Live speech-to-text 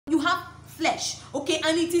you have flesh, okay,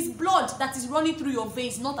 and it is blood that is running through your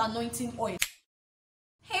veins, not anointing oil.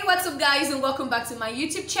 Hey, what's up guys, and welcome back to my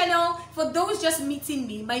YouTube channel. For those just meeting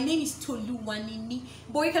me, my name is TOLU,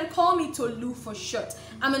 but you can call me TOLU for short.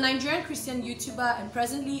 I'm a Nigerian Christian YouTuber and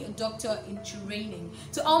presently a doctor in training.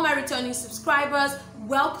 To all my returning subscribers,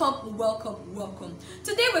 welcome, welcome, welcome.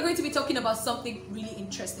 Today we're going to be talking about something really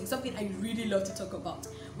interesting, something I really love to talk about.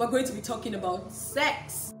 We're going to be talking about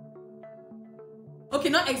sex. Okay,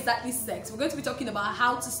 not exactly sex. We're going to be talking about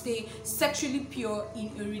how to stay sexually pure in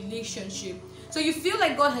a relationship. So you feel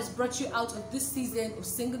like God has brought you out of this season of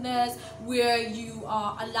singleness where you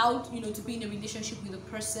are allowed, to be in a relationship with a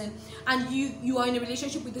person, and you are in a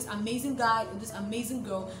relationship with this amazing guy or this amazing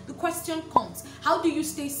girl. The question comes, how do you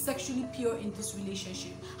stay sexually pure in this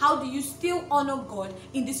relationship? How do you still honor God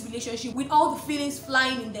in this relationship with all the feelings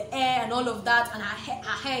flying in the air and all of that, and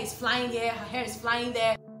her hair is flying here, her hair is flying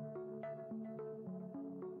there,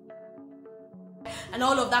 and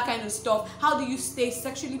all of that kind of stuff? How do you stay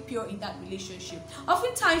sexually pure in that relationship?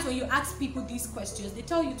 Oftentimes when you ask people these questions, they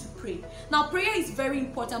tell you to pray. Now, prayer is very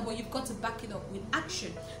important, but you've got to back it up with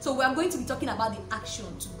action. So we are going to be talking about the action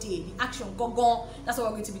today. The action, go. That's what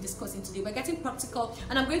we're going to be discussing today. We're getting practical,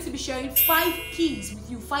 and I'm going to be sharing 5 keys with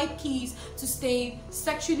you, 5 keys to stay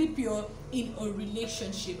sexually pure in a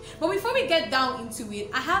relationship. But before we get down into it,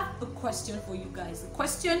 I have a question for you guys. The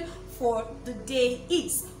question for the day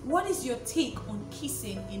is, what is your take on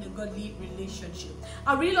kissing in a godly relationship?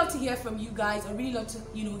 I really love to hear from you guys. I really love to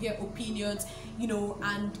hear opinions,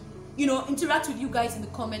 and interact with you guys in the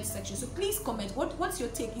comment section. So please comment. What's your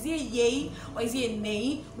take? Is it a yay or is it a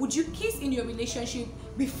nay? Would you kiss in your relationship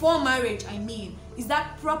before marriage? I mean, is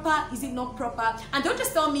that proper? Is it not proper? And don't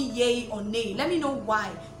just tell me yay or nay. Let me know why.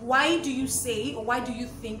 Why do you say, or why do you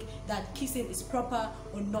think that kissing is proper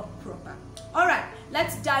or not proper? All right,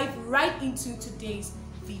 let's dive right into today's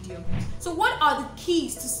video. So what are the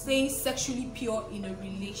keys to staying sexually pure in a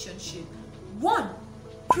relationship? 1,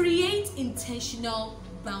 create intentional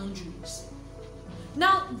boundaries.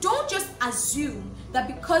 Now, don't just assume that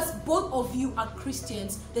because both of you are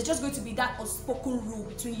Christians, there's just going to be that unspoken rule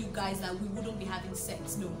between you guys that we wouldn't be having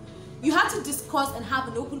sex. No. You have to discuss and have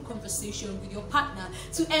an open conversation with your partner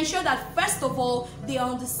to ensure that, first of all, they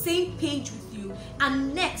are on the same page with you,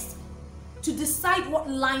 and next, to decide what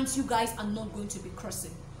lines you guys are not going to be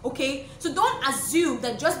crossing. Okay, so don't assume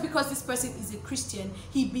that just because this person is a Christian,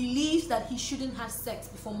 he believes that he shouldn't have sex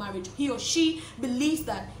before marriage. He or she believes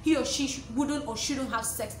that he or she wouldn't or shouldn't have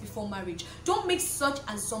sex before marriage. Don't make such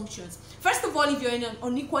assumptions. First of all, if you're in an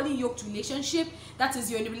unequally yoked relationship, that is,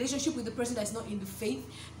 you're in a relationship with the person that's not in the faith,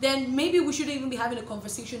 then maybe we shouldn't even be having a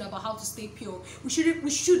conversation about how to stay pure. We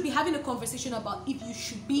should be having a conversation about if you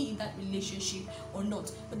should be in that relationship or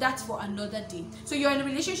not. But that's for another day. So you're in a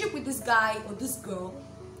relationship with this guy or this girl.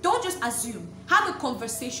 Don't just assume. Have a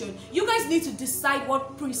conversation. You guys need to decide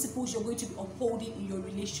what principles you're going to be upholding in your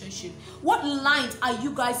relationship. What lines are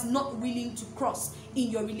you guys not willing to cross in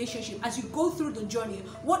your relationship as you go through the journey?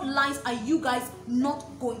 What lines are you guys not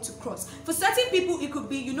going to cross? For certain people, it could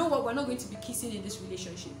be, you know what, we're not going to be kissing in this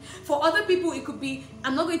relationship. For other people, it could be,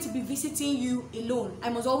 I'm not going to be visiting you alone. I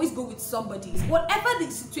must always go with somebody. Whatever the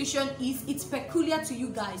situation is, it's peculiar to you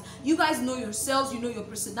guys. You guys know yourselves, you know your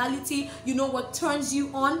personality, you know what turns you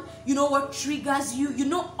on, you know what triggers you, you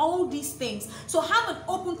know all these things. So have an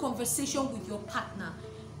open conversation with your partner.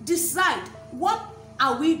 Decide what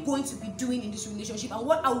are we going to be doing in this relationship and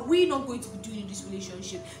what are we not going to be doing in this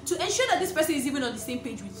relationship to ensure that this person is even on the same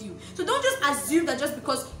page with you. So don't just assume that just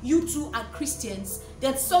because you two are Christians,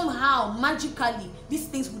 that somehow magically these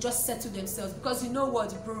things will just settle themselves, because you know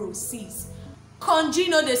what, bro, sis, conji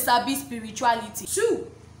no de sabi spirituality.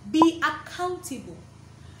 2, be accountable.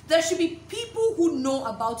 There should be people who know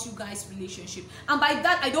about you guys' relationship, and by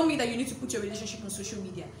that I don't mean that you need to put your relationship on social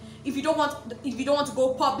media. If you don't want to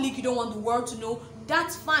go public, you don't want the world to know,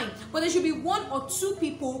 that's fine. But there should be 1 or 2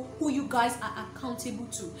 people who you guys are accountable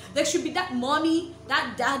to. There should be that mommy,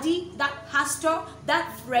 that daddy, that pastor,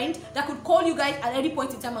 that friend that could call you guys at any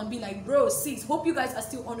point in time and be like, bro, sis, hope you guys are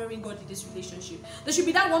still honoring God in this relationship. There should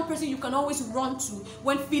be that one person you can always run to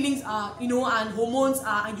when feelings are, and hormones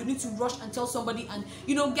are, and you need to rush and tell somebody and,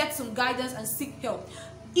 get some guidance and seek help.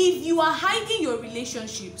 If you are hiding your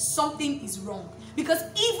relationship, something is wrong, because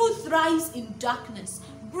evil thrives in darkness.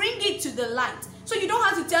 Bring it to the light. So you don't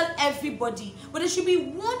have to tell everybody, but there should be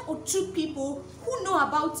 1 or 2 people who know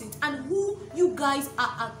about it and who you guys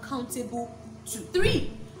are accountable to. 3,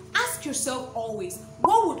 ask yourself always,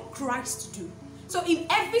 what would Christ do? So in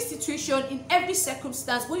every situation, in every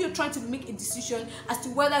circumstance, when you're trying to make a decision as to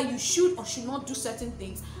whether you should or should not do certain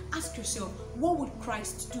things, ask yourself, what would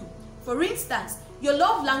Christ do? For instance, your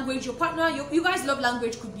love language, your partner, you guys' love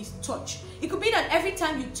language could be touch. It could be that every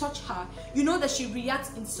time you touch her, you know that she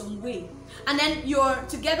reacts in some way. And then you're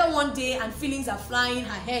together one day and feelings are flying,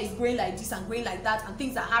 her hair is going like this and going like that, and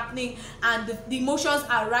things are happening, and the emotions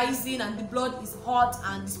are rising, and the blood is hot,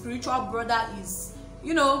 and the spiritual brother is,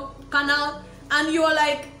 you know, carnal, and you're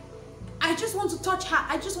like, I just want to touch her,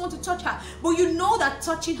 I just want to touch her. But you know that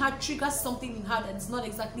touching her triggers something in her that is not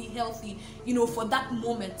exactly healthy, you know, for that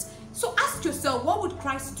moment. So ask yourself, what would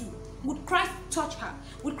Christ do? Would Christ touch her?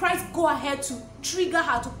 Would Christ go ahead to trigger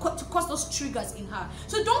her, to cause those triggers in her?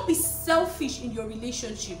 So don't be selfish in your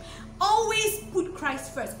relationship. Always put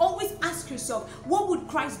Christ first. Always ask yourself, what would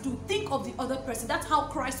Christ do? Think of the other person. That's how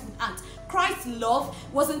Christ would act. Christ's love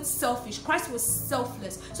wasn't selfish. Christ was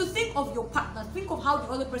selfless. So think of your partner. Think of how the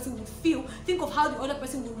other person would feel. Think of how the other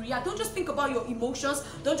person would react. Don't just think about your emotions.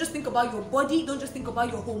 Don't just think about your body. Don't just think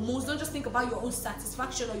about your hormones. Don't just think about your own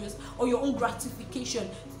satisfaction or your own gratification.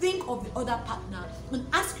 Think of the other partner and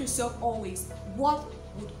ask yourself always, what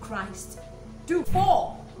would Christ do?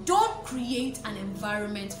 4. Don't create an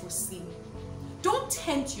environment for sin. Don't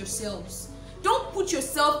tempt yourselves. Don't put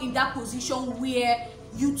yourself in that position where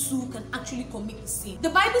you too can actually commit sin. The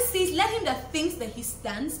Bible says, let him that thinks that he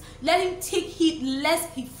stands, let him take heed lest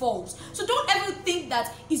he falls. So don't ever think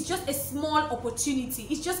that it's just a small opportunity.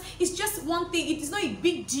 It's just one thing. It is not a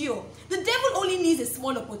big deal. The devil only needs a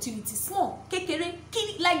small opportunity. Small, kekere,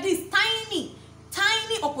 like this, tiny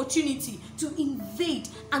opportunity to invade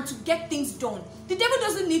and to get things done. The devil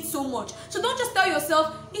doesn't need so much. So don't just tell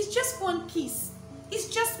yourself, it's just one kiss,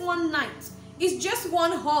 it's just one night, it's just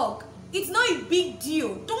one hug, it's not a big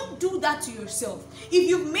deal. Don't do that to yourself. If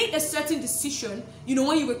you've made a certain decision, you know,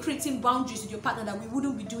 when you were creating boundaries with your partner that we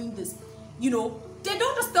wouldn't be doing this, you know, then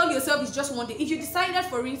don't just tell yourself it's just one day. If you decided,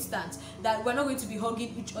 for instance, that we're not going to be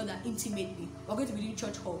hugging each other intimately, we're going to be doing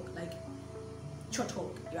church hug, like church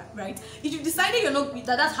hug, right? If you decided you're not,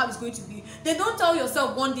 that's how it's going to be, then don't tell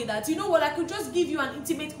yourself one day that, you know what, I could just give you an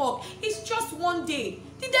intimate hug. It's just one day.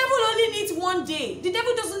 The devil only needs one day. The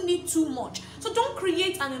devil doesn't need too much. So don't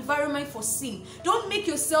create an environment for sin. Don't make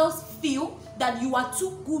yourselves feel that you are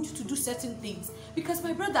too good to do certain things. Because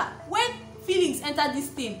my brother, when feelings enter this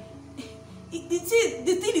thing, the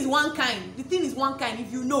thing is one kind. The thing is one kind.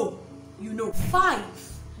 If you know, you know. 5.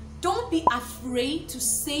 Don't be afraid to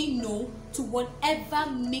say no to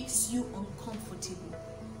whatever makes you uncomfortable.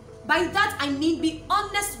 By that I mean, be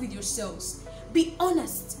honest with yourselves. Be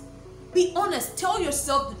honest. Be honest. Tell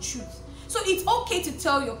yourself the truth. So it's okay to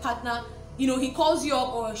tell your partner, you know, he calls you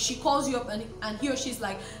up or she calls you up and he or she's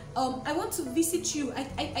like, I want to visit you.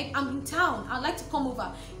 I'm in town. I'd like to come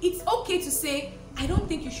over. It's okay to say, I don't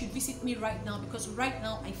think you should visit me right now because right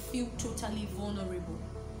now I feel totally vulnerable.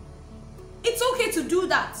 It's okay to do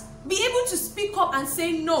that. Be able to speak up and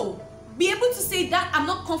say no. Be able to say that I'm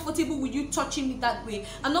not comfortable with you touching me that way.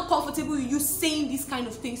 I'm not comfortable with you saying these kind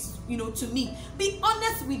of things, you know, to me. Be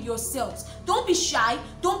honest with yourselves. Don't be shy.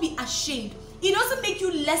 Don't be ashamed. It doesn't make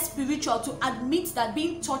you less spiritual to admit that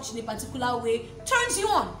being touched in a particular way turns you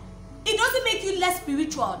on. It doesn't make you less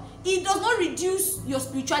spiritual. It does not reduce your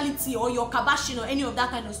spirituality or your kabashin or any of that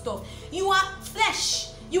kind of stuff. You are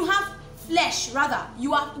flesh. You have flesh, rather.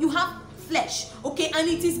 You have flesh, okay, and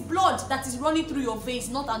it is blood that is running through your veins,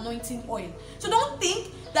 not anointing oil. So don't think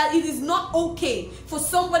that it is not okay for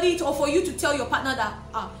somebody to, or for you to tell your partner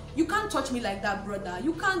that you can't touch me like that, brother.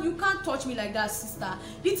 You can't touch me like that, sister.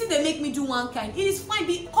 The thing they make me do one kind. It is fine.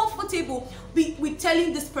 Be comfortable with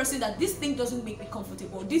telling this person that this thing doesn't make me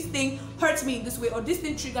comfortable. This thing hurts me in this way, or this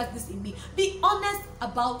thing triggers this in me. Be honest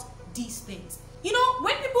about these things. You know,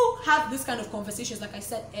 when people have this kind of conversations, like I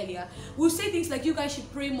said earlier, we'll say things like, you guys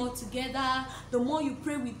should pray more together. The more you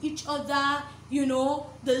pray with each other, you know,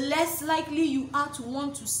 the less likely you are to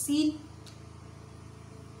want to sin.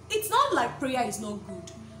 It's not like prayer is not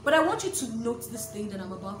good, but I want you to note this thing that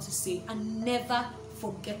I'm about to say and never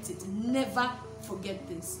forget it. Never forget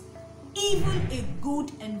this. Even a good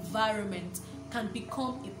environment can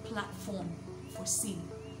become a platform for sin.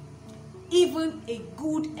 Even a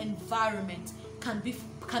good environment can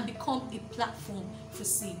become a platform for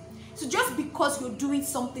sin. So just because you're doing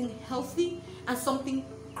something healthy and something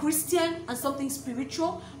Christian and something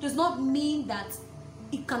spiritual does not mean that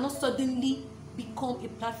it cannot suddenly become a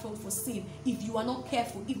platform for sin if you are not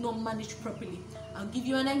careful, if not managed properly. I'll give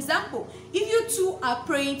you an example. If you two are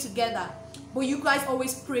praying together, but you guys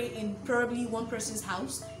always pray in probably one person's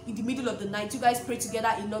house in the middle of the night, you guys pray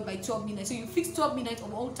together a lot by 12 midnight. So you fix 12 midnight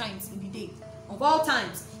of all times in the day, of all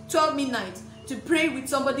times, 12 midnight, to pray with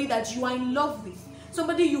somebody that you are in love with.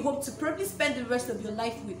 somebody you hope to probably spend the rest of your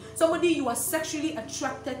life with, somebody you are sexually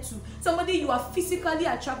attracted to, somebody you are physically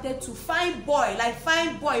attracted to, fine boy,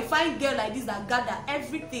 fine girl like this that gather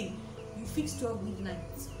everything. You fix 12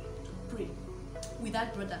 midnight to pray with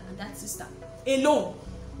that brother and that sister, alone,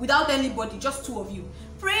 without anybody, just two of you.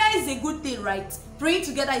 Prayer is a good thing, right? Praying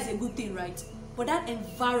together is a good thing, right? But that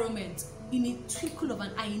environment, in a twinkle of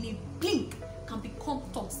an eye, in a blink, can become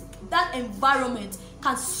toxic. That environment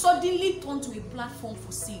can suddenly turn to a platform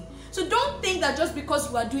for sin. So don't think that just because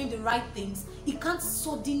you are doing the right things, it can't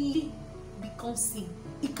suddenly become sin.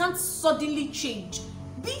 It can't suddenly change.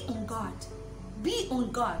 Be on guard. Be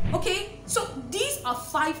on guard. Okay, so these are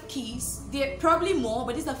 5 keys. There are probably more,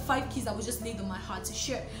 but these are 5 keys that was just laid on my heart to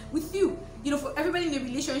share with you. You know, for everybody in a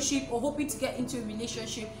relationship or hoping to get into a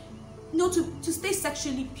relationship, you know, to stay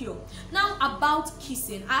sexually pure. Now, about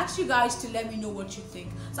kissing, I asked you guys to let me know what you think.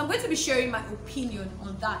 So I'm going to be sharing my opinion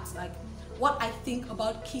on that, like what I think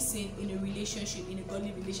about kissing in a relationship, in a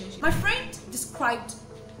godly relationship. My friend described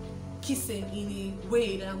kissing in a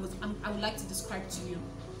way that I would like to describe to you.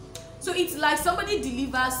 So it's like somebody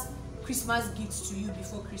delivers Christmas gifts to you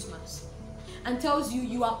before Christmas and tells you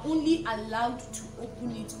you are only allowed to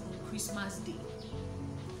open it on Christmas Day.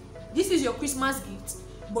 This is your Christmas gift,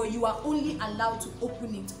 but you are only allowed to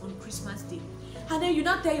open it on Christmas Day. And then you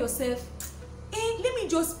now tell yourself, hey, let me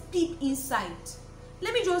just peep inside.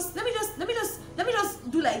 Let me just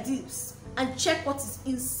do like this and check what is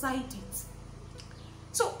inside it.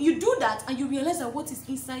 So you do that and you realize that what is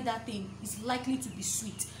inside that thing is likely to be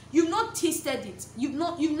sweet. You've not tasted it. You've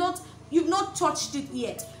not touched it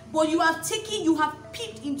yet. But you have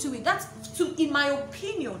peeped into it. In my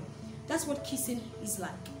opinion, that's what kissing is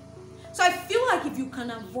like. So I feel like if you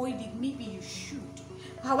can avoid it, maybe you should.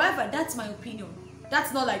 However, that's my opinion.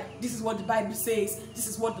 That's not like, this is what the Bible says, this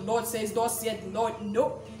is what the Lord says, thus saith the Lord.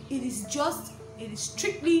 No, it is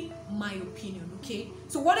strictly my opinion, okay?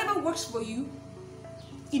 So whatever works for you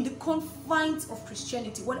in the confines of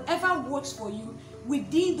Christianity, whatever works for you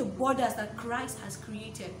within the borders that Christ has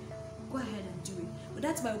created, go ahead and do it. But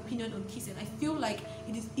that's my opinion on kissing. I feel like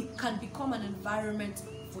it can become an environment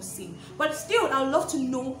for sin. But still, I would love to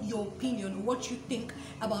know your opinion, what you think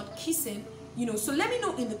about kissing. You know, so let me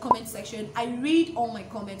know in the comment section. I read all my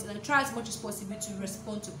comments and I try as much as possible to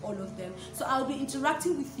respond to all of them. So I'll be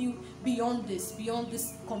interacting with you beyond this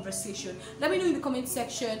conversation. Let me know in the comment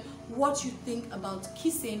section what you think about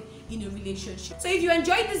kissing in a relationship. So if you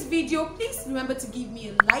enjoyed this video, please remember to give me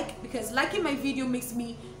a like, because liking my video makes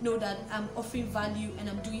me know that I'm offering value and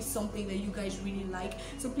I'm doing something that you guys really like.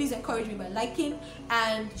 So please encourage me by liking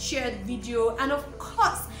and share the video. And of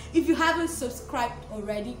course, if you haven't subscribed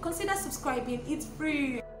already, consider subscribing. It's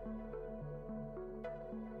free.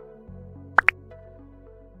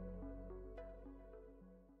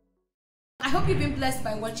 I hope you've been blessed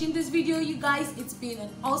by watching this video, you guys. It's been an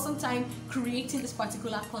awesome time creating this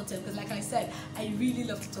particular content because, like I said, I really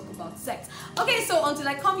love to talk about sex. Okay, so until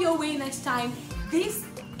I come your way next time, this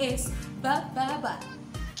is bye.